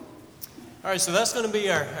All right, so that's going to be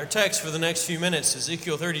our text for the next few minutes,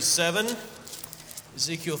 Ezekiel 37.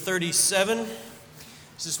 Ezekiel 37.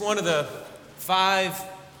 This is one of the 5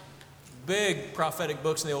 big prophetic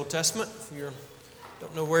books in the Old Testament. If you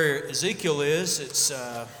don't know where Ezekiel is, it's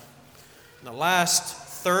in the last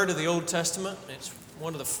third of the Old Testament. It's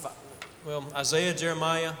one of the, Isaiah,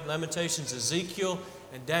 Jeremiah, Lamentations, Ezekiel,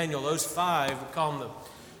 and Daniel. Those 5, we call them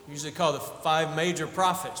usually called the 5 major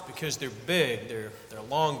prophets because they're big, they're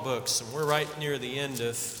long books, and we're right near the end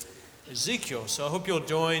of Ezekiel. So I hope you'll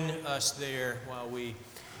join us there while we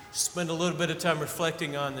spend a little bit of time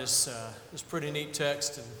reflecting on this pretty neat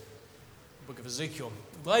text in the book of Ezekiel.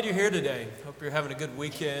 I'm glad you're here today. Hope you're having a good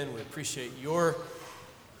weekend. We appreciate your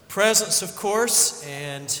presence, of course,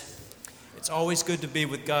 and it's always good to be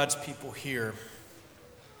with God's people here.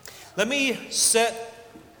 Let me set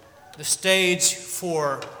the stage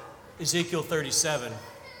for Ezekiel 37.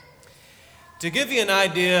 To give you an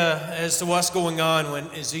idea as to what's going on when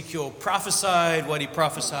Ezekiel prophesied, what he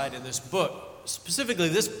prophesied in this book, specifically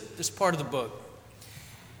this part of the book.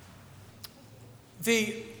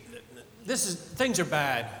 Things are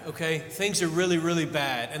bad, okay? Things are really, really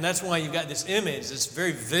bad. And that's why you've got this image, this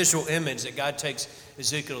very visual image that God takes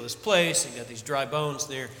Ezekiel to this place, and you got these dry bones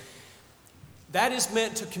there. That is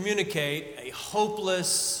meant to communicate a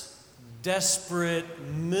hopeless, desperate,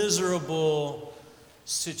 miserable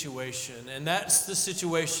situation. And that's the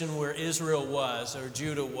situation where Israel was, or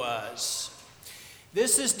Judah was.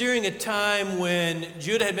 This is during a time when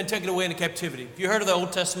Judah had been taken away into captivity. If you heard of the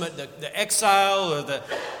Old Testament, the exile or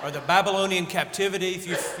the Babylonian captivity, if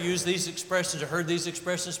you've used these expressions or heard these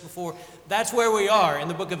expressions before, that's where we are in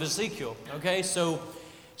the book of Ezekiel. Okay, so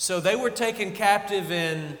they were taken captive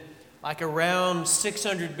in like around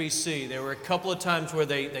 600 BC. There were a couple of times where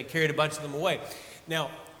they carried a bunch of them away. Now,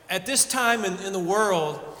 at this time in the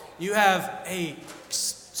world, you have a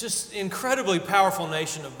just incredibly powerful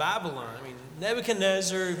nation of Babylon. I mean,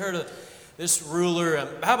 Nebuchadnezzar, you've heard of this ruler.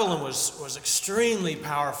 Babylon was extremely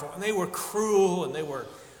powerful, and they were cruel, and they were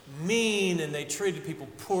mean, and they treated people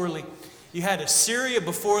poorly. You had Assyria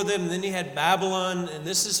before them, and then you had Babylon, and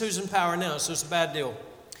this is who's in power now, so it's a bad deal.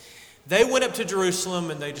 They went up to Jerusalem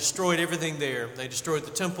and they destroyed everything there. They destroyed the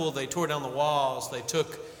temple, they tore down the walls, they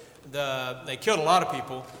killed a lot of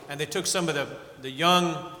people, and they took some of the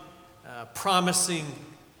young, promising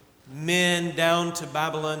men down to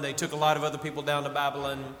Babylon. They took a lot of other people down to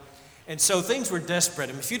Babylon. And so things were desperate.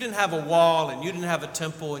 I mean, if you didn't have a wall and you didn't have a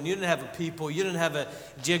temple and you didn't have a people, you didn't have a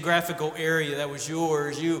geographical area that was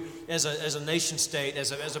yours, you as a nation state,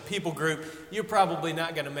 as a people group, you're probably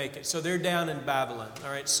not going to make it. So they're down in Babylon.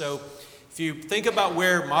 All right, so if you think about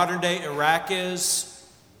where modern day Iraq is,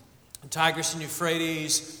 Tigris and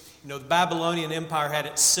Euphrates, the Babylonian Empire had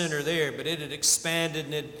its center there, but it had expanded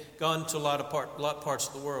and had gone to a lot parts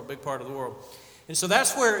of the world, big part of the world. And so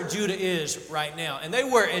that's where Judah is right now. And they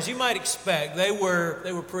were, as you might expect, they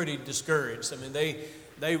were pretty discouraged. I mean,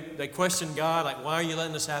 they questioned God, like, why are you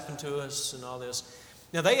letting this happen to us and all this?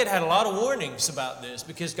 Now, they had a lot of warnings about this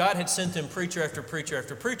because God had sent them preacher after preacher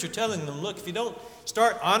after preacher telling them, look, if you don't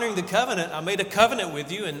start honoring the covenant, I made a covenant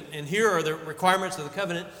with you, and here are the requirements of the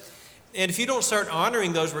covenant. And if you don't start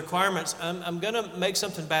honoring those requirements, I'm going to make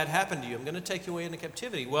something bad happen to you. I'm going to take you away into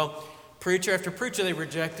captivity. Well, preacher after preacher, they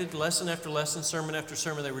rejected. Lesson after lesson, sermon after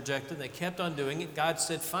sermon, they rejected. They kept on doing it. God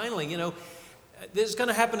said, finally, this is going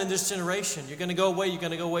to happen in this generation. You're going to go away. You're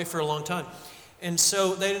going to go away for a long time. And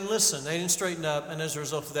so they didn't listen. They didn't straighten up. And as a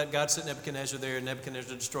result of that, God sent Nebuchadnezzar there, and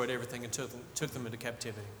Nebuchadnezzar destroyed everything and took them into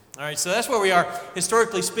captivity. All right, so that's where we are,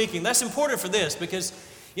 historically speaking. That's important for this because,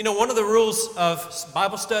 one of the rules of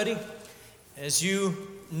Bible study, as you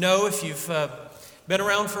know, if you've been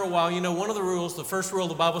around for a while, one of the rules, the first rule of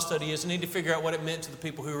the Bible study is you need to figure out what it meant to the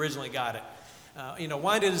people who originally got it.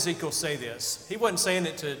 Why did Ezekiel say this? He wasn't saying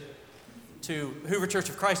it to Hoover Church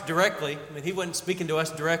of Christ directly. I mean, he wasn't speaking to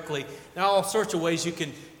us directly. There are all sorts of ways you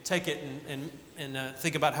can take it and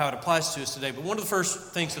think about how it applies to us today. But one of the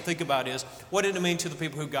first things to think about is, what did it mean to the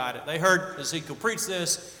people who got it? They heard Ezekiel preach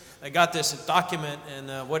this. They got this document,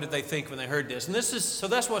 and what did they think when they heard this? And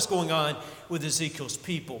that's what's going on with Ezekiel's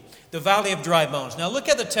people. The Valley of Dry Bones. Now look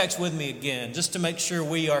at the text with me again, just to make sure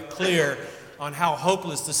we are clear on how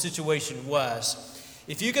hopeless the situation was.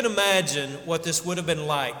 If you can imagine what this would have been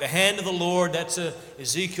like, the hand of the Lord, that's a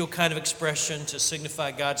Ezekiel kind of expression to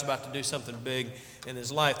signify God's about to do something big in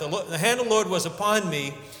his life. The hand of the Lord was upon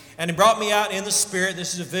me, and he brought me out in the Spirit.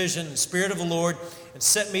 This is a vision, the Spirit of the Lord, and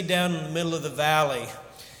set me down in the middle of the valley.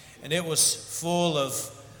 And it was full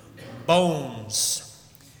of bones.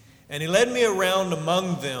 And he led me around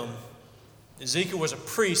among them. Ezekiel was a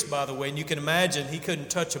priest, by the way, and you can imagine he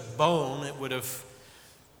couldn't touch a bone. It would have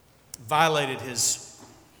violated his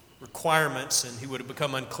requirements and he would have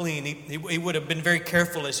become unclean. He would have been very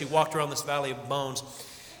careful as he walked around this valley of bones.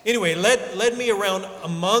 Anyway, led me around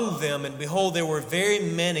among them, and behold, there were very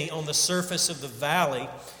many on the surface of the valley,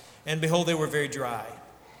 and behold, they were very dry.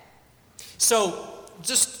 So,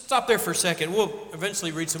 just stop there for a second. We'll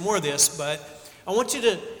eventually read some more of this, but I want you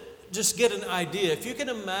to just get an idea. If you can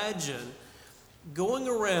imagine going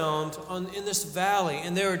around in this valley,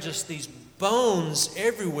 and there are just these bones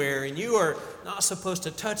everywhere, and you are not supposed to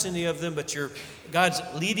touch any of them, but God's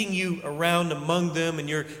leading you around among them, and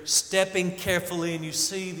you're stepping carefully, and you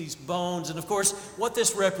see these bones. And of course, what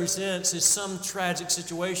this represents is some tragic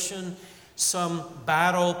situation, some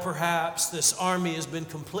battle perhaps. This army has been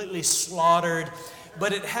completely slaughtered,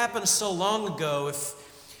 but it happened so long ago.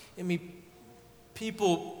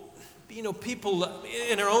 People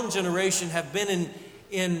in our own generation have been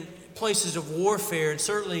in places of warfare, and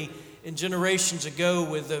certainly in generations ago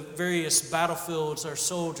with the various battlefields our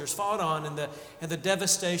soldiers fought on, and the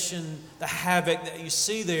devastation, the havoc that you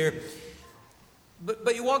see there.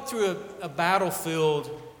 But you walk through a battlefield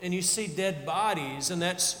and you see dead bodies, and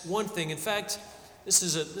that's one thing. In fact, this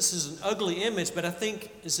is an ugly image, but I think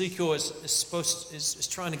Ezekiel is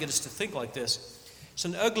trying to get us to think like this. It's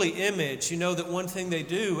an ugly image. You know that one thing they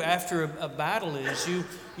do after a battle is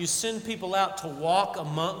you send people out to walk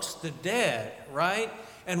amongst the dead, right?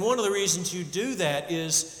 And one of the reasons you do that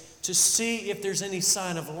is to see if there's any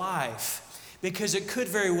sign of life. Because it could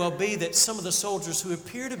very well be that some of the soldiers who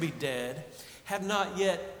appear to be dead have not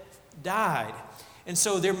yet died. And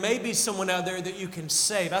so there may be someone out there that you can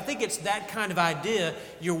save. I think it's that kind of idea.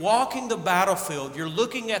 You're walking the battlefield. You're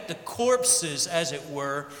looking at the corpses, as it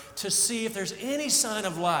were, to see if there's any sign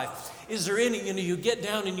of life. Is there any, you get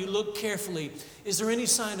down and you look carefully. Is there any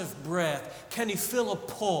sign of breath? Can you feel a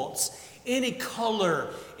pulse? Any color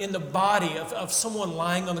in the body of someone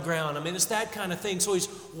lying on the ground? I mean, it's that kind of thing. So he's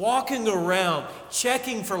walking around,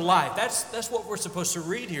 checking for life. That's what we're supposed to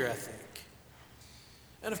read here, I think.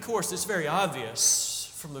 And of course, it's very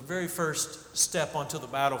obvious from the very first step onto the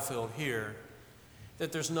battlefield here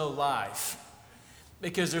that there's no life,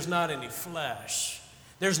 because there's not any flesh.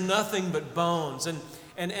 There's nothing but bones. And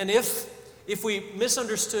if we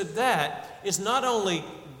misunderstood that, it's not only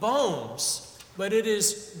bones, but it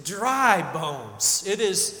is dry bones.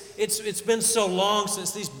 It's been so long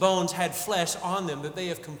since these bones had flesh on them that they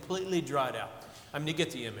have completely dried out. I mean, you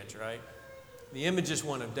get the image, right? The image is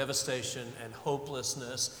one of devastation and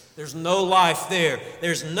hopelessness. There's no life there.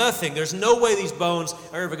 There's nothing. There's no way these bones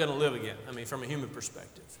are ever going to live again. I mean, from a human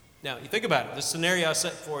perspective. Now, you think about it. The scenario I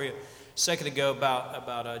set for you a second ago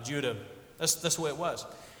about Judah, that's the way it was.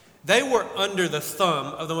 They were under the thumb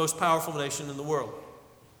of the most powerful nation in the world.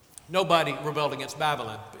 Nobody rebelled against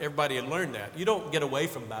Babylon. Everybody had learned that. You don't get away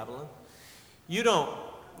from Babylon. You don't,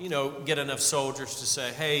 get enough soldiers to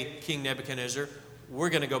say, hey, King Nebuchadnezzar, we're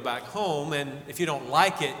going to go back home, and if you don't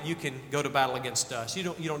like it, you can go to battle against us. You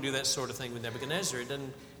don't do that sort of thing with Nebuchadnezzar. It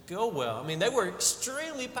doesn't go well. I mean, they were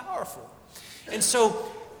extremely powerful. And so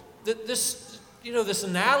this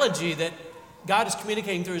analogy that God is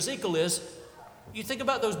communicating through Ezekiel is, you think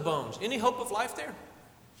about those bones. Any hope of life there?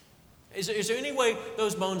 Is there any way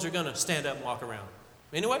those bones are going to stand up and walk around?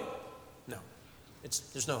 Any way? No.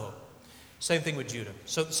 There's no hope. Same thing with Judah.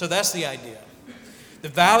 So that's the idea. The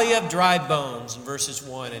valley of dry bones in verses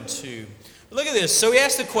 1 and 2. But look at this. So he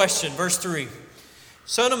asked the question, verse 3.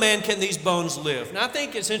 Son of man, can these bones live? Now I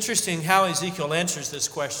think it's interesting how Ezekiel answers this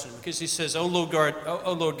question, because he says, Oh Lord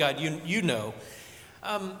God, you know.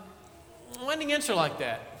 Why did he answer like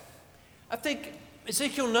that? I think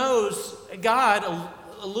Ezekiel knows God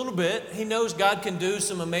a little bit. He knows God can do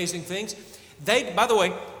some amazing things. By the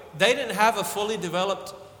way, they didn't have a fully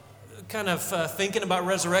developed kind of thinking about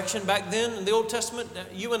resurrection back then in the Old Testament.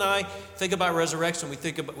 You and I think about resurrection.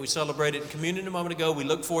 We celebrated communion a moment ago. We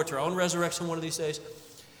look forward to our own resurrection one of these days.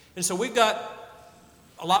 And so we've got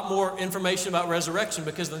a lot more information about resurrection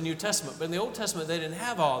because of the New Testament. But in the Old Testament, they didn't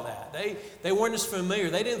have all that. They weren't as familiar.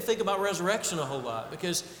 They didn't think about resurrection a whole lot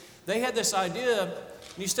because they had this idea.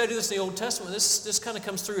 When you study this in the Old Testament, this kind of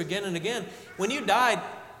comes through again and again. When you died,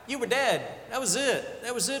 you were dead. That was it.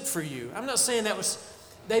 That was it for you. I'm not saying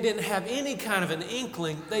they didn't have any kind of an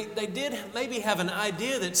inkling. They did maybe have an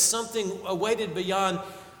idea that something awaited beyond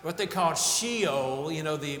what they call Sheol,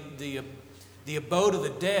 the abode of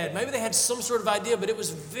the dead. Maybe they had some sort of idea, but it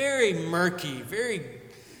was very murky, very,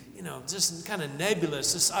 just kind of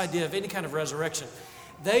nebulous, this idea of any kind of resurrection.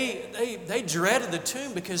 They dreaded the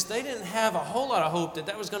tomb because they didn't have a whole lot of hope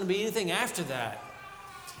that was going to be anything after that.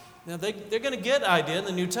 Now, they're going to get an idea in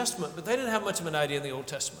the New Testament, but they didn't have much of an idea in the Old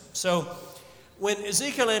Testament. So when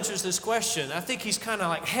Ezekiel answers this question, I think he's kind of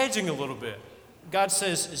like hedging a little bit. God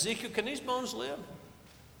says, Ezekiel, can these bones live?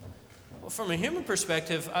 Well, from a human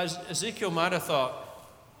perspective, Ezekiel might have thought,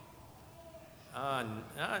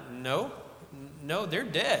 no, they're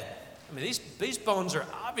dead. I mean, these bones are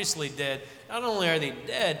obviously dead. Not only are they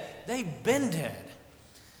dead, they've been dead.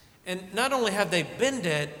 And not only have they been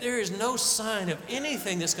dead, there is no sign of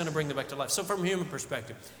anything that's going to bring them back to life. So from a human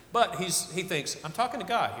perspective. But he thinks, I'm talking to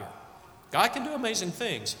God here. God can do amazing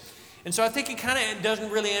things. And so I think he kind of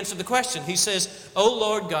doesn't really answer the question. He says, oh,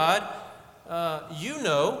 Lord God, you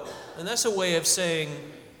know. And that's a way of saying,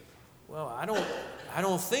 well, I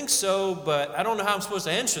don't think so, but I don't know how I'm supposed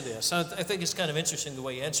to answer this. I think it's kind of interesting the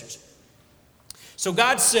way he answers. So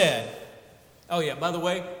God said, oh yeah, by the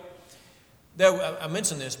way, I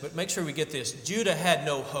mentioned this, but make sure we get this. Judah had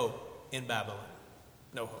no hope in Babylon.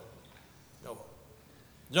 No hope. No hope.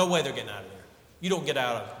 No way they're getting out of there. You don't get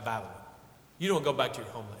out of Babylon. You don't go back to your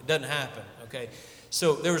homeland. It doesn't happen, okay?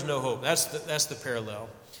 So there was no hope. That's the parallel.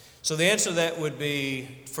 So the answer to that would be,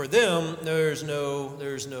 for them, there's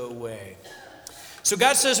no way. So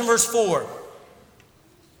God says in verse 4,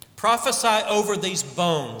 prophesy over these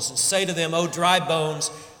bones and say to them, O dry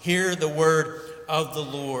bones, hear the word of the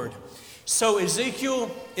Lord. So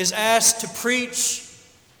Ezekiel is asked to preach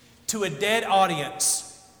to a dead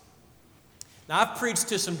audience. Now, I've preached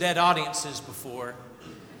to some dead audiences before.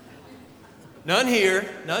 None here,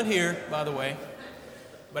 by the way.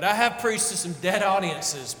 But I have preached to some dead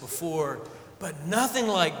audiences before, but nothing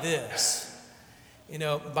like this. You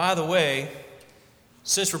know, by the way,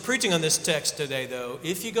 since we're preaching on this text today, though,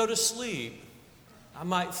 if you go to sleep, I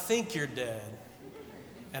might think you're dead,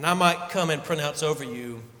 and I might come and pronounce over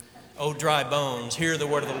you, O dry bones, hear the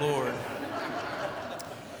word of the Lord.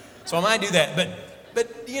 So I might do that, but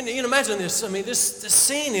you know, imagine this. I mean, this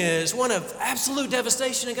scene is one of absolute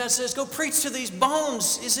devastation, and God says, go preach to these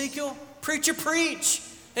bones, Ezekiel. Preach.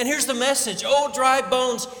 And here's the message, O dry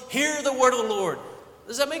bones, hear the word of the Lord.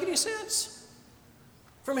 Does that make any sense?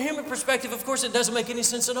 From a human perspective, of course, it doesn't make any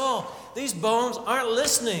sense at all. These bones aren't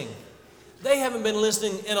listening. They haven't been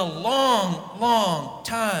listening in a long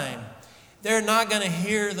time. They're not going to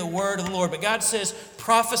hear the word of the Lord. But God says,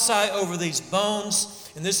 prophesy over these bones.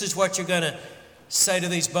 And this is what you're going to say to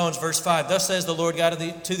these bones. Verse 5, thus says the Lord God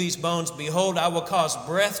to these bones, behold, I will cause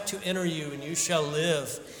breath to enter you, and you shall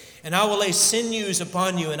live. And I will lay sinews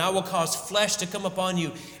upon you, and I will cause flesh to come upon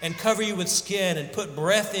you, and cover you with skin, and put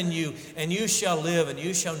breath in you, and you shall live, and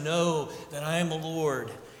you shall know that I am the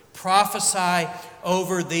Lord. Prophesy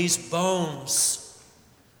over these bones.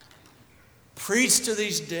 Preach to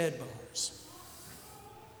these dead bones.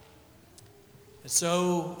 And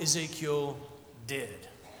so Ezekiel did.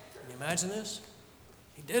 Can you imagine this?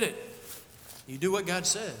 He did it. You do what God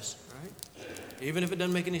says, right? Even if it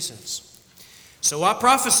doesn't make any sense. So I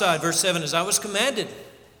prophesied, verse 7, as I was commanded.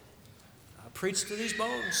 I preached to these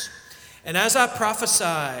bones. And as I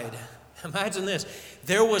prophesied, imagine this,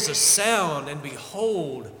 there was a sound, and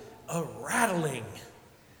behold, a rattling.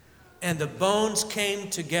 And the bones came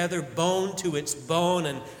together, bone to its bone.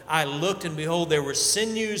 And I looked, and behold, there were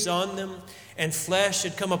sinews on them, and flesh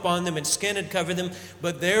had come upon them, and skin had covered them,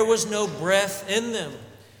 but there was no breath in them.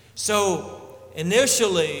 So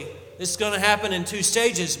initially, this is going to happen in two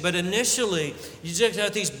stages, but initially, you just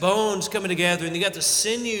got these bones coming together, and you got the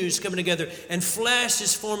sinews coming together, and flesh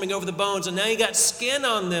is forming over the bones, and now you got skin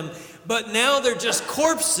on them, but now they're just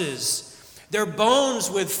corpses. They're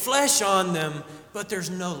bones with flesh on them, but there's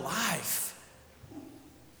no life.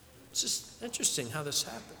 It's just interesting how this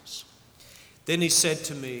happens. Then he said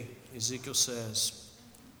to me, Ezekiel says,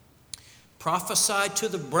 prophesy to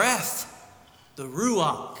the breath, the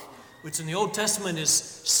ruach, which in the Old Testament is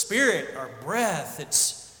spirit or breath.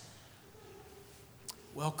 It's,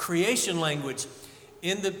 creation language.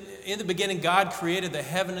 In the beginning, God created the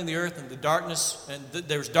heaven and the earth and the darkness, and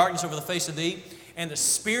there was darkness over the face of the deep, and the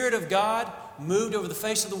Spirit of God moved over the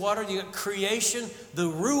face of the water. You got creation, the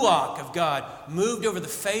ruach of God moved over the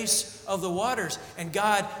face of the waters, and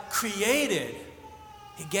God created.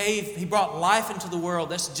 He brought life into the world.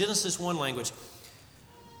 That's Genesis 1 language.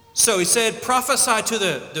 So he said, prophesy to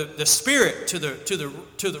the spirit, to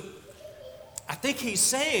the. I think he's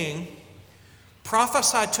saying,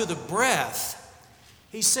 prophesy to the breath.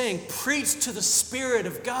 He's saying, preach to the Spirit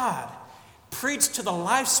of God. Preach to the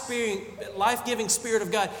life-giving Spirit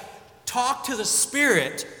of God. Talk to the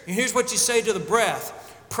Spirit. And here's what you say to the breath.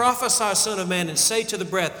 Prophesy, Son of Man, and say to the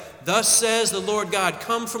breath, thus says the Lord God,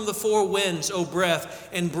 come from the four winds, O breath,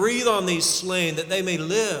 and breathe on these slain, that they may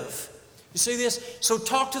live. You see this? So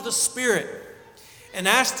talk to the Spirit and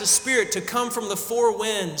ask the Spirit to come from the four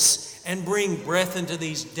winds and bring breath into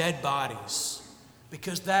these dead bodies.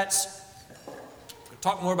 Because we'll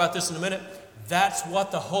talk more about this in a minute, that's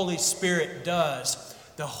what the Holy Spirit does.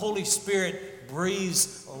 The Holy Spirit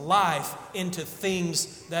breathes life into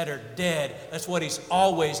things that are dead. That's what He's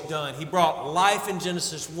always done. He brought life in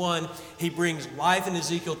Genesis 1. He brings life in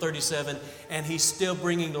Ezekiel 37, and He's still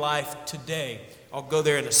bringing life today. I'll go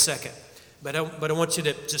there in a second. But I want you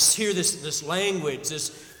to just hear this language,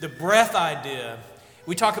 the breath idea.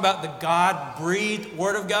 We talk about the God-breathed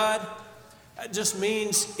Word of God. That just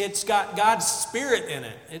means it's got God's Spirit in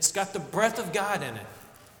it. It's got the breath of God in it.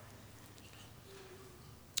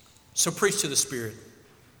 So preach to the Spirit.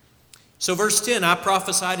 So verse 10, I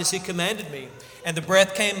prophesied as He commanded me, and the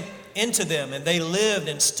breath came into them, and they lived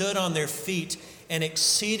and stood on their feet, an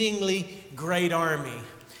exceedingly great army.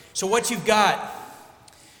 So what you've got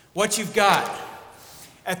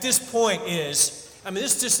at this point is,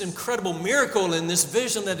 this is just an incredible miracle in this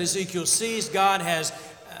vision that Ezekiel sees. God has,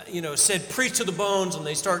 said, preach to the bones, and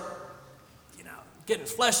they start, getting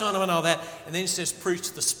flesh on them and all that. And then He says, preach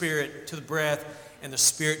to the Spirit, to the breath, and the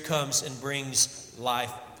Spirit comes and brings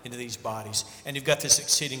life into these bodies. And you've got this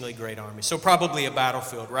exceedingly great army. So probably a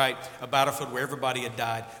battlefield, right? A battlefield where everybody had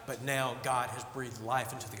died, but now God has breathed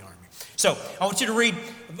life into the army. So I want you to read,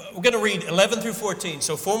 we're going to read 11 through 14.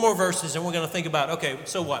 So 4 more verses, and we're going to think about, okay,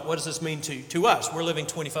 so what? What does this mean to us? We're living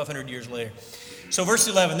 2,500 years later. So verse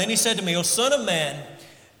 11, then He said to me, O son of man,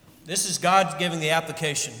 this is God giving the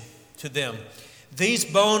application to them. These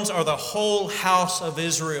bones are the whole house of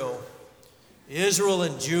Israel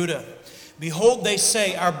and Judah. Behold, they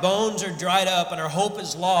say, our bones are dried up and our hope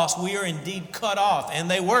is lost. We are indeed cut off. And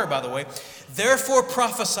they were, by the way. Therefore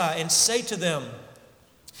prophesy and say to them,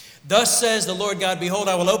 thus says the Lord God, behold,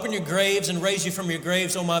 I will open your graves and raise you from your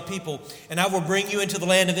graves, O my people, and I will bring you into the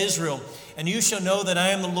land of Israel. And you shall know that I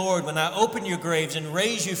am the Lord when I open your graves and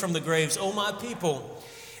raise you from the graves, O my people.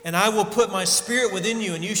 And I will put my Spirit within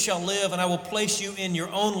you, and you shall live, and I will place you in your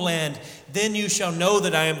own land. Then you shall know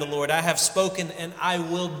that I am the Lord. I have spoken, and I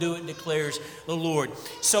will do it, declares the Lord.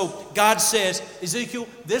 So God says, Ezekiel,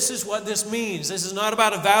 this is what this means. This is not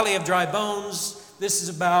about a valley of dry bones. This is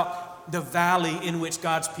about the valley in which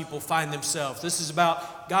God's people find themselves. This is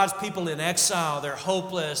about God's people in exile. They're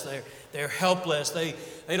hopeless. They're helpless. They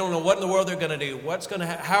don't know what in the world they're going to do.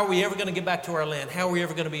 How are we ever going to get back to our land? How are we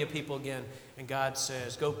ever going to be a people again? And God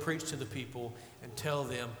says, go preach to the people and tell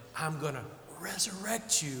them, I'm going to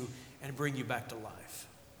resurrect you and bring you back to life.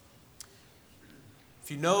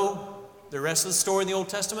 If you know the rest of the story in the Old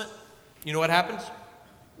Testament, you know what happens?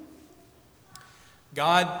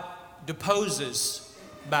 God deposes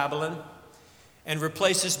Babylon and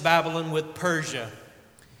replaces Babylon with Persia.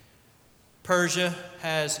 Persia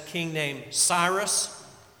has a king named Cyrus.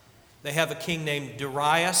 They have a king named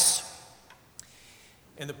Darius.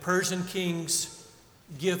 And the Persian kings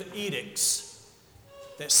give edicts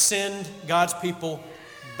that send God's people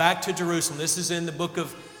back to Jerusalem. This is in the book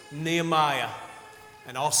of Nehemiah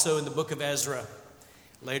and also in the book of Ezra,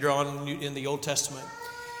 later on in the Old Testament.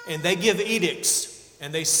 And they give edicts,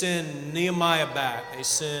 and they send Nehemiah back. They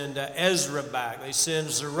send Ezra back. They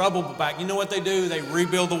send Zerubbabel back. You know what they do? They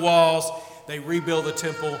rebuild the walls. They rebuild the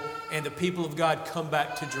temple. And the people of God come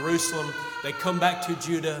back to Jerusalem. They come back to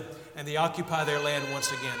Judah. And they occupy their land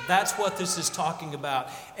once again. That's what this is talking about.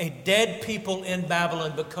 A dead people in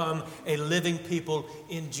Babylon become a living people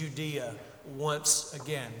in Judea once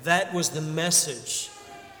again. That was the message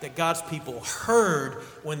that God's people heard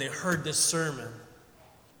when they heard this sermon.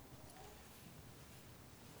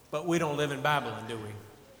 But we don't live in Babylon, do we?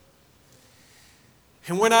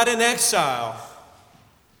 And we're not in exile.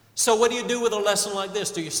 So what do you do with a lesson like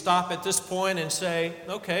this? Do you stop at this point and say,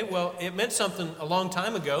 okay, well, it meant something a long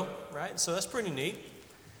time ago, right? So that's pretty neat.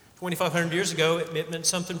 2,500 years ago, it meant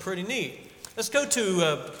something pretty neat. Let's go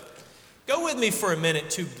with me for a minute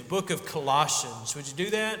to the book of Colossians. Would you do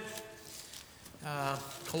that?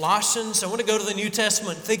 Colossians, I want to go to the New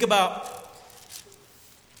Testament. Think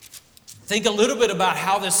a little bit about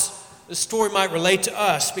how this story might relate to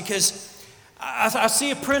us, because I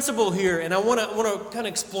see a principle here, and I want to kind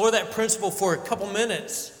of explore that principle for a couple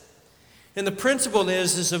minutes. And the principle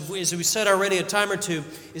is as we said already a time or two,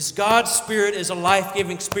 is God's Spirit is a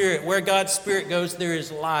life-giving Spirit. Where God's Spirit goes, there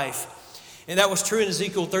is life. And that was true in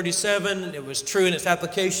Ezekiel 37. It was true in its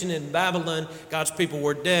application in Babylon. God's people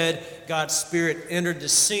were dead. God's Spirit entered the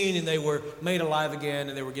scene, and they were made alive again,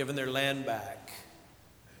 and they were given their land back.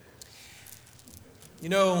 You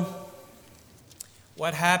know,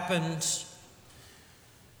 what happened...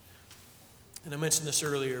 And I mentioned this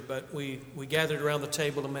earlier, but we gathered around the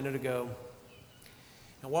table a minute ago.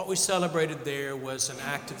 And what we celebrated there was an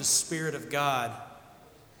act of the Spirit of God.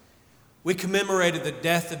 We commemorated the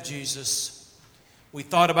death of Jesus. We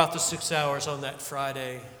thought about the 6 hours on that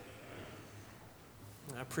Friday.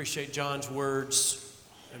 I appreciate John's words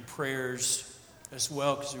and prayers as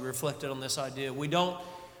well, because he reflected on this idea. We don't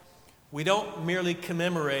merely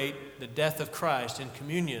commemorate the death of Christ in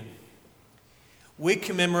communion. We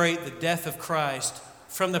commemorate the death of Christ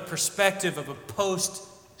from the perspective of a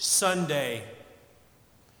post-Sunday,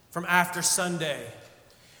 from after Sunday.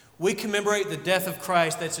 We commemorate the death of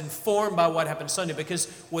Christ that's informed by what happened Sunday,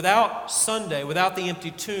 because without Sunday, without the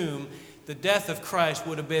empty tomb, the death of Christ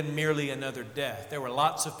would have been merely another death. There were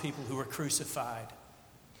lots of people who were crucified.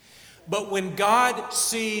 But when God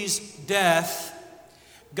sees death,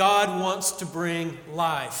 God wants to bring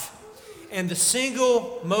life. And the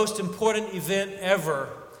single most important event ever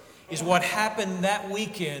is what happened that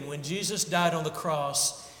weekend when Jesus died on the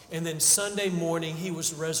cross, and then Sunday morning he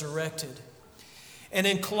was resurrected. And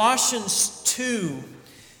in Colossians 2,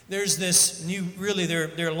 there's this new, really there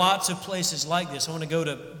are lots of places like this. I want to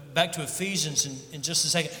go back to Ephesians in just a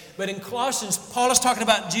second. But in Colossians, Paul is talking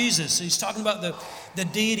about Jesus. He's talking about the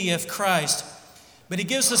deity of Christ. But he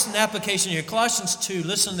gives us an application here. Colossians 2,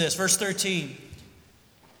 listen to this, verse 13.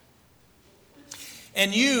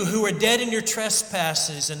 And you who were dead in your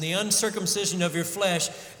trespasses and the uncircumcision of your flesh,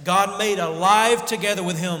 God made alive together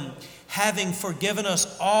with him, having forgiven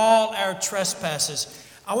us all our trespasses.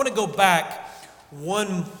 I want to go back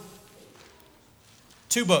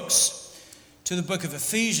two books to the book of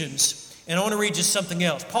Ephesians, and I want to read just something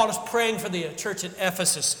else. Paul is praying for the church at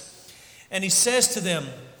Ephesus, and he says to them,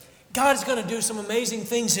 God is going to do some amazing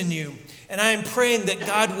things in you, and I am praying that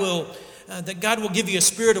God will give you a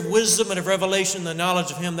spirit of wisdom and of revelation, the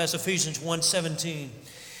knowledge of him. That's Ephesians 1:17.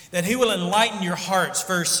 That he will enlighten your hearts,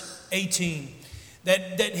 verse 18.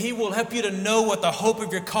 That he will help you to know what the hope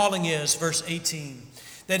of your calling is, verse 18.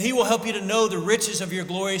 That he will help you to know the riches of your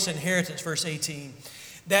glorious inheritance, verse 18.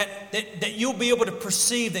 That you'll be able to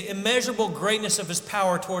perceive the immeasurable greatness of his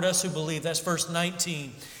power toward us who believe, that's verse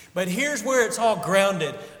 19. But here's where it's all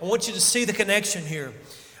grounded. I want you to see the connection here.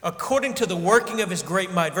 According to the working of his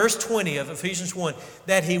great might, verse 20 of Ephesians 1,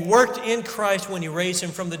 that he worked in Christ when he raised him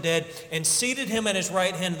from the dead and seated him at his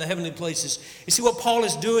right hand in the heavenly places. You see what Paul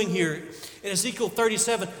is doing here in Ezekiel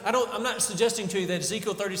 37. I'm not suggesting to you that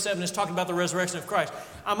Ezekiel 37 is talking about the resurrection of Christ.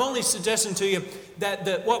 I'm only suggesting to you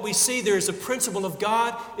that what we see there is a principle of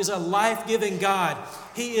God is a life-giving God.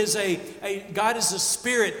 He is God is a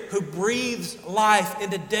spirit who breathes life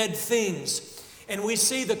into dead things. And we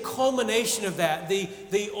see the culmination of that,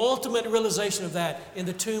 the ultimate realization of that in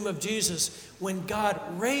the tomb of Jesus when God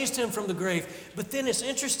raised him from the grave. But then it's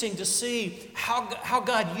interesting to see how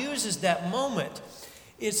God uses that moment.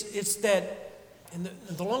 It's that, and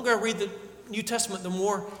the longer I read the New Testament, the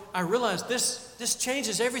more I realize this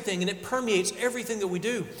changes everything, and it permeates everything that we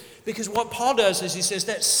do. Because what Paul does is he says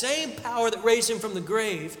that same power that raised him from the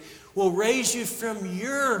grave will raise you from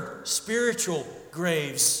your spiritual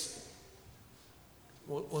graves.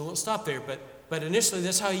 We won't stop there, but initially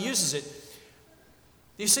that's how he uses it.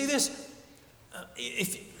 Do you see this?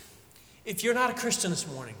 If you're not a Christian this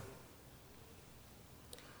morning,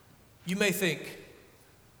 you may think,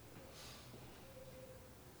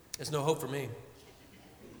 there's no hope for me.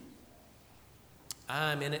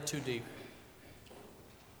 I'm in it too deep.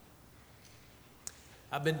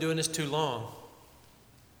 I've been doing this too long.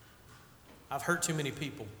 I've hurt too many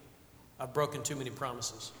people. I've broken too many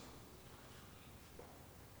promises.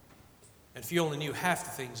 And if you only knew half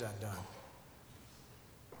the things I've done,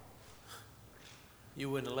 you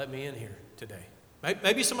wouldn't have let me in here today.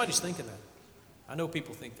 Maybe somebody's thinking that. I know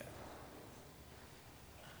people think that.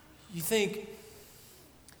 You think,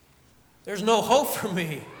 there's no hope for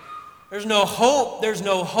me. There's no hope. There's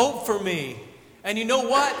no hope for me. And you know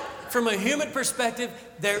what? From a human perspective,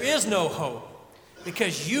 there is no hope.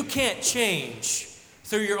 Because you can't change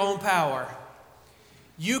through your own power.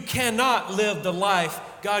 You cannot live the life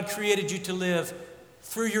God created you to live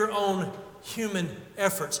through your own human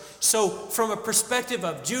efforts. So from a perspective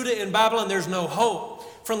of Judah in Babylon, there's no hope.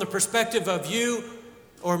 From the perspective of you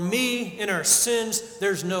or me in our sins,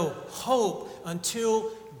 there's no hope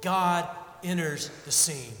until God enters the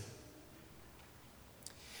scene.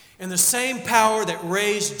 And the same power that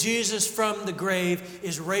raised Jesus from the grave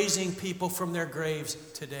is raising people from their graves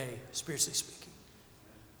today, spiritually speaking.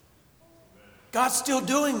 God's still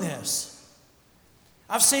doing this.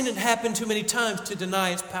 I've seen it happen too many times to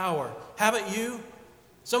deny its power. Haven't you?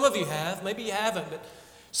 Some of you have. Maybe you haven't. But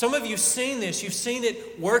some of you have seen this. You've seen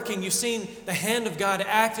it working. You've seen the hand of God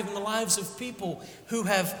active in the lives of people who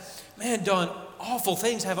have, done awful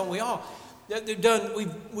things, haven't we all?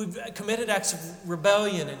 We've committed acts of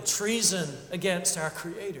rebellion and treason against our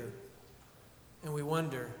Creator. And we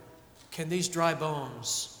wonder, can these dry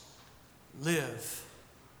bones live?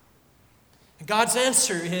 And God's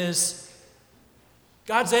answer is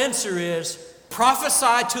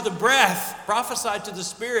prophesy to the breath, prophesy to the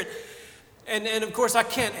Spirit. And of course, I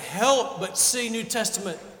can't help but see New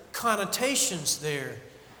Testament connotations there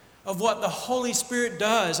of what the Holy Spirit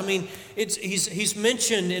does. I mean, he's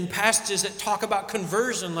mentioned in passages that talk about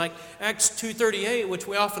conversion, like Acts 2:38, which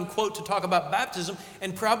we often quote to talk about baptism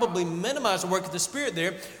and probably minimize the work of the Spirit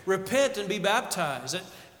there. Repent and be baptized.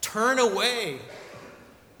 Turn away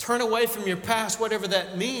from your past, whatever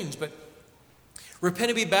that means. But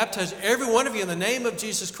repent and be baptized, every one of you, in the name of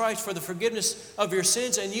Jesus Christ for the forgiveness of your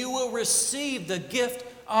sins, and you will receive the gift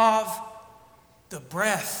of the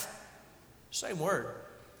breath. Same word.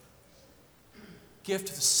 Gift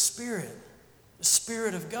of the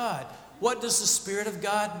Spirit of God. What does the Spirit of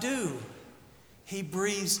God do? He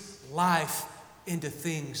breathes life into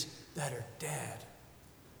things that are dead.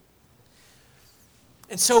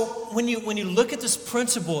 And so when you look at this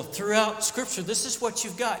principle throughout Scripture, this is what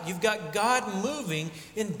you've got. You've got God moving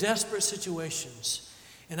in desperate situations.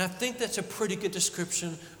 And I think that's a pretty good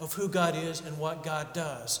description of who God is and what God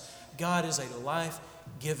does. God is a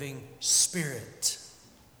life-giving Spirit.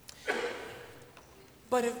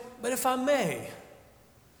 But if I may,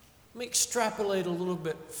 let me extrapolate a little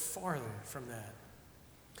bit farther from that.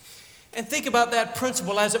 And think about that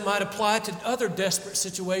principle as it might apply to other desperate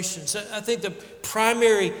situations. I think the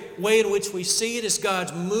primary way in which we see it is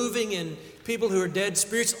God's moving in people who are dead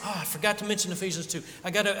spirits. I forgot to mention Ephesians 2.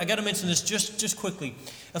 I got to mention this just quickly.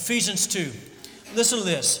 Ephesians 2. Listen to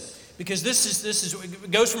this. Because this is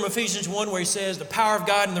it goes from Ephesians 1 where he says the power of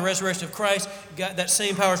God and the resurrection of Christ, God, that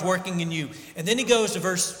same power is working in you. And then he goes to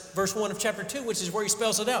verse 1 of chapter 2, which is where he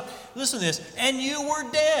spells it out. Listen to this. And you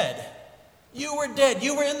were dead. You were dead.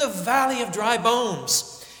 You were in the valley of dry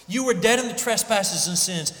bones. You were dead in the trespasses and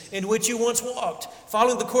sins in which you once walked,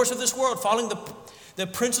 following the course of this world, following the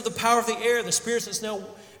prince of the power of the air, the spirits that's now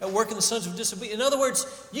at work in the sons of disobedience. In other words,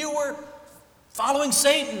 you were following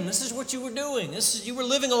Satan. This is what you were doing. You were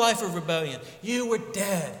living a life of rebellion. You were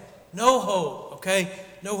dead. No hope, okay?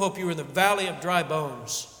 No hope. You were in the valley of dry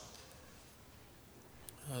bones.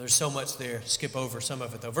 There's so much there. Skip over some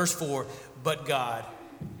of it, though. Verse 4, but God.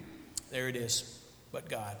 There it is. But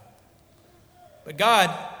God. But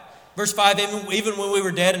God, verse 5, even when we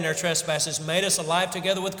were dead in our trespasses, made us alive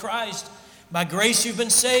together with Christ. By grace you've been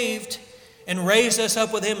saved, and raised us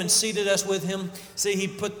up with him and seated us with him. See,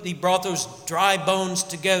 he brought those dry bones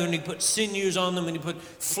together, and he put sinews on them, and he put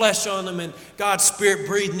flesh on them, and God's Spirit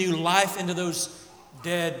breathed new life into those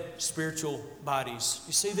dead spiritual bodies.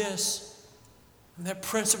 You see this? And that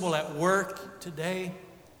principle at work today,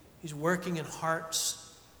 he's working in hearts.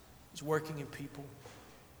 He's working in people.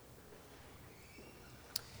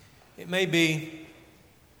 It may be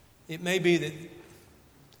that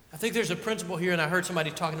I think there's a principle here, and I heard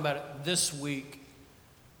somebody talking about it this week.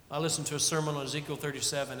 I listened to a sermon on Ezekiel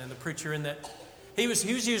 37, and the preacher in that, he was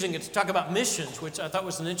using it to talk about missions, which I thought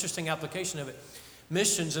was an interesting application of it.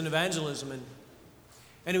 Missions and evangelism.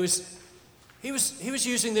 And he was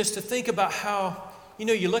using this to think about how,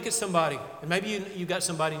 you look at somebody, and maybe you got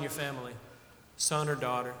somebody in your family, son or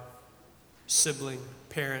daughter, sibling,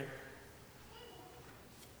 parent,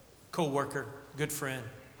 co-worker, good friend.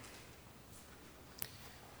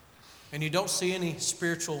 And you don't see any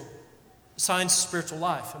signs of spiritual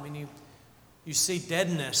life. I mean, you see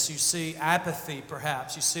deadness, you see apathy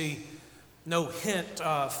perhaps, you see no hint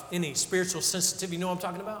of any spiritual sensitivity. You know what I'm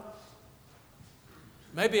talking about?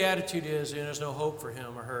 Maybe the attitude is, there's no hope for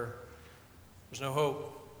him or her. There's no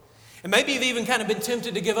hope. And maybe you've even kind of been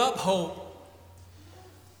tempted to give up hope.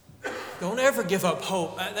 Don't ever give up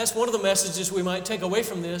hope. That's one of the messages we might take away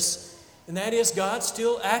from this, and that is God's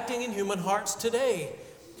still acting in human hearts today.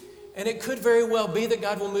 And it could very well be that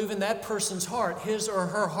God will move in that person's heart, his or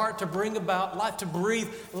her heart, to bring about life, to breathe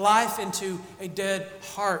life into a dead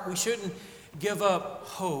heart. We shouldn't give up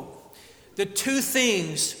hope. The two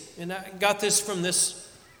things, and I got this from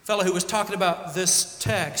this fellow who was talking about this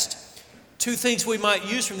text, two things we might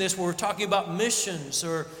use from this when we're talking about missions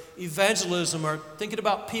or evangelism or thinking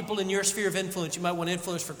about people in your sphere of influence you might want to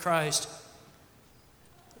influence for Christ.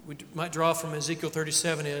 We might draw from Ezekiel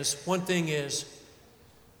 37 is, one thing is,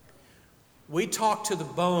 we talk to the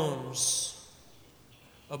bones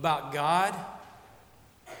about God,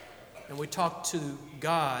 and we talk to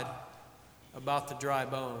God about the dry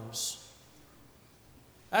bones.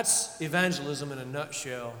 That's evangelism in a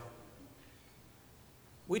nutshell.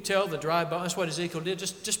 We tell the dry bones, that's what Ezekiel did,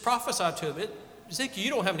 just prophesy to them. Ezekiel, you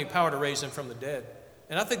don't have any power to raise them from the dead.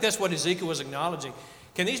 And I think that's what Ezekiel was acknowledging.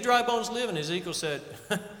 Can these dry bones live? And Ezekiel said,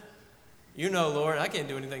 You know, Lord, I can't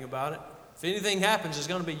do anything about it. If anything happens, it's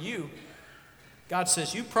going to be you. God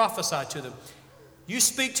says, you prophesy to them. You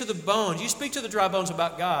speak to the bones. You speak to the dry bones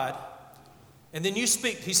about God. And then you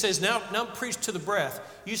speak, he says, now preach to the breath.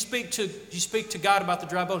 You speak to God about the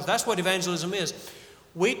dry bones. That's what evangelism is.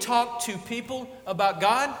 We talk to people about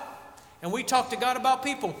God, and we talk to God about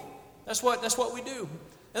people. That's what we do.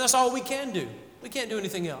 And that's all we can do. We can't do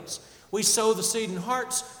anything else. We sow the seed in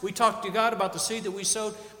hearts. We talk to God about the seed that we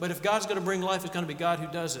sowed. But if God's going to bring life, it's going to be God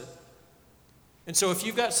who does it. And so if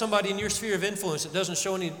you've got somebody in your sphere of influence that doesn't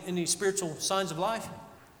show any spiritual signs of life,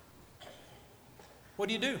 what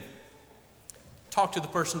do? Talk to the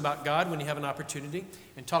person about God when you have an opportunity,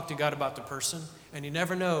 and talk to God about the person. And you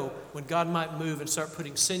never know when God might move and start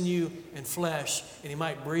putting sinew and flesh, and he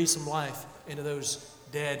might breathe some life into those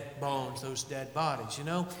dead bones, those dead bodies, you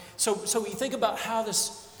know? So you think about how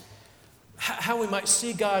we might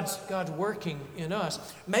see God's working in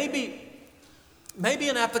us. Maybe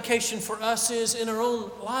an application for us is in our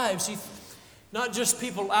own lives. Not just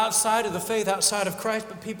people outside of the faith, outside of Christ,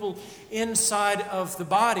 but people inside of the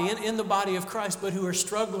body, in the body of Christ, but who are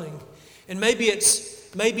struggling. And maybe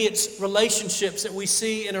it's relationships that we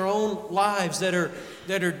see in our own lives that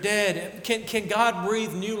are dead. Can God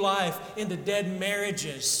breathe new life into dead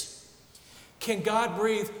marriages? Can God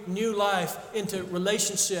breathe new life into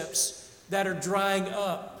relationships that are drying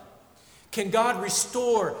up? Can God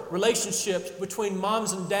restore relationships between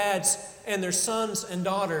moms and dads and their sons and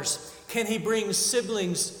daughters? Can he bring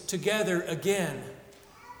siblings together again?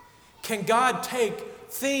 Can God take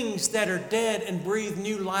things that are dead and breathe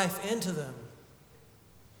new life into them?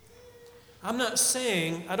 I'm not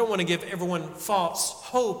saying, I don't want to give everyone false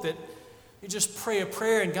hope that you just pray a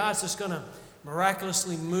prayer and God's just going to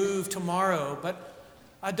miraculously move tomorrow. But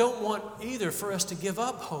I don't want either for us to give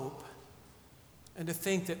up hope and to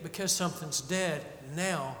think that because something's dead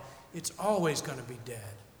now, it's always going to be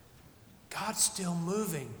dead. God's still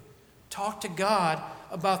moving. Talk to God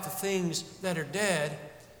about the things that are dead,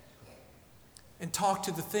 and talk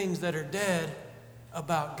to the things that are dead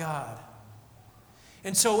about God.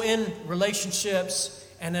 And so in relationships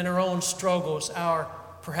and in our own struggles,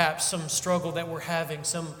 perhaps some struggle that we're having,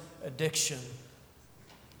 some addiction,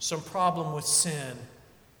 some problem with sin,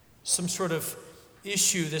 some sort of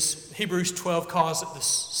issue, this Hebrews 12 calls it the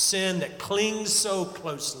sin that clings so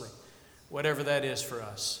closely, whatever that is for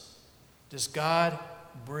us. Does God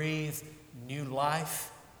breathe new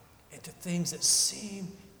life into things that seem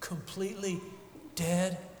completely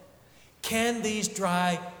dead? Can these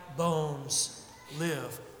dry bones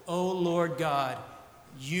live? Oh Lord God,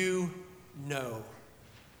 you know.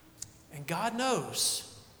 And God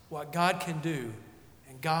knows what God can do,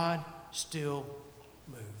 and God still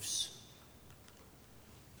moves.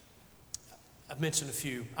 I've mentioned a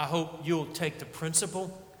few. I hope you'll take the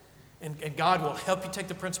principle, and God will help you take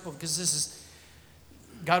the principle, because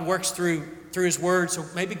God works through his word. So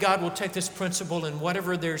maybe God will take this principle, and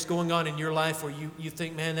whatever there's going on in your life where you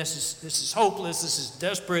think, man, this is hopeless, this is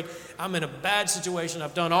desperate, I'm in a bad situation,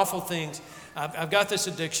 I've done awful things, I've got this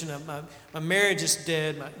addiction, my marriage is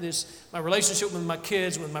dead, my relationship with my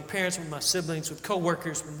kids, with my parents, with my siblings, with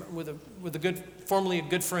coworkers, formerly a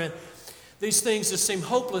good friend. These things just seem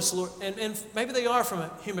hopeless, Lord, and maybe they are from a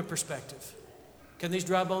human perspective. Can these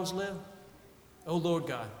dry bones live? Oh Lord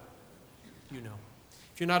God, you know.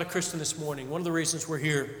 If you're not a Christian this morning, one of the reasons we're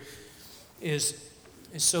here is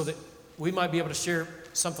so that we might be able to share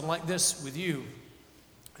something like this with you.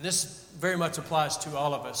 And this very much applies to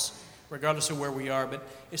all of us, regardless of where we are, but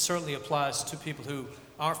it certainly applies to people who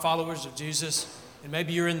aren't followers of Jesus. And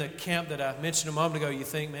maybe you're in the camp that I mentioned a moment ago. You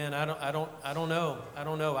think, man, I don't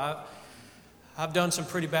know. I've done some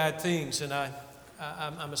pretty bad things, and I'm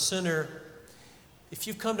a sinner. If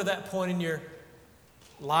you've come to that point in your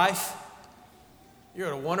life, you're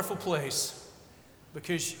at a wonderful place,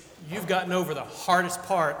 because you've gotten over the hardest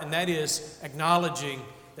part, and that is acknowledging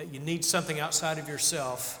that you need something outside of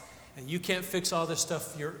yourself, and you can't fix all this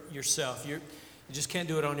stuff yourself. You just can't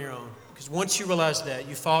do it on your own. Because once you realize that,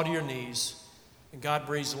 you fall to your knees, and God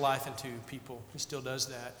breathes life into people. He still does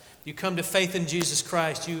that. You come to faith in Jesus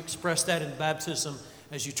Christ. You express that in baptism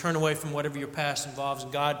as you turn away from whatever your past involves,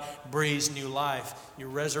 and God breathes new life. You're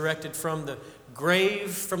resurrected from the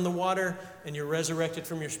grave, from the water, and you're resurrected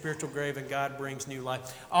from your spiritual grave, and God brings new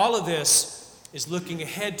life. All of this is looking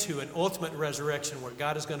ahead to an ultimate resurrection where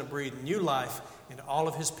God is going to breathe new life into all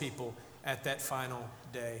of his people at that final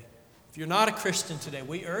day. If you're not a Christian today,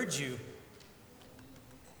 we urge you,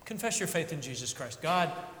 confess your faith in Jesus Christ.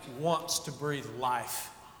 God wants to breathe life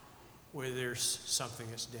where there's something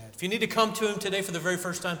that's dead. If you need to come to him today for the very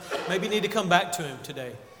first time, maybe you need to come back to him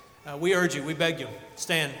today We urge you, we beg you,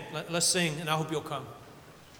 stand, let's sing, and I hope you'll come.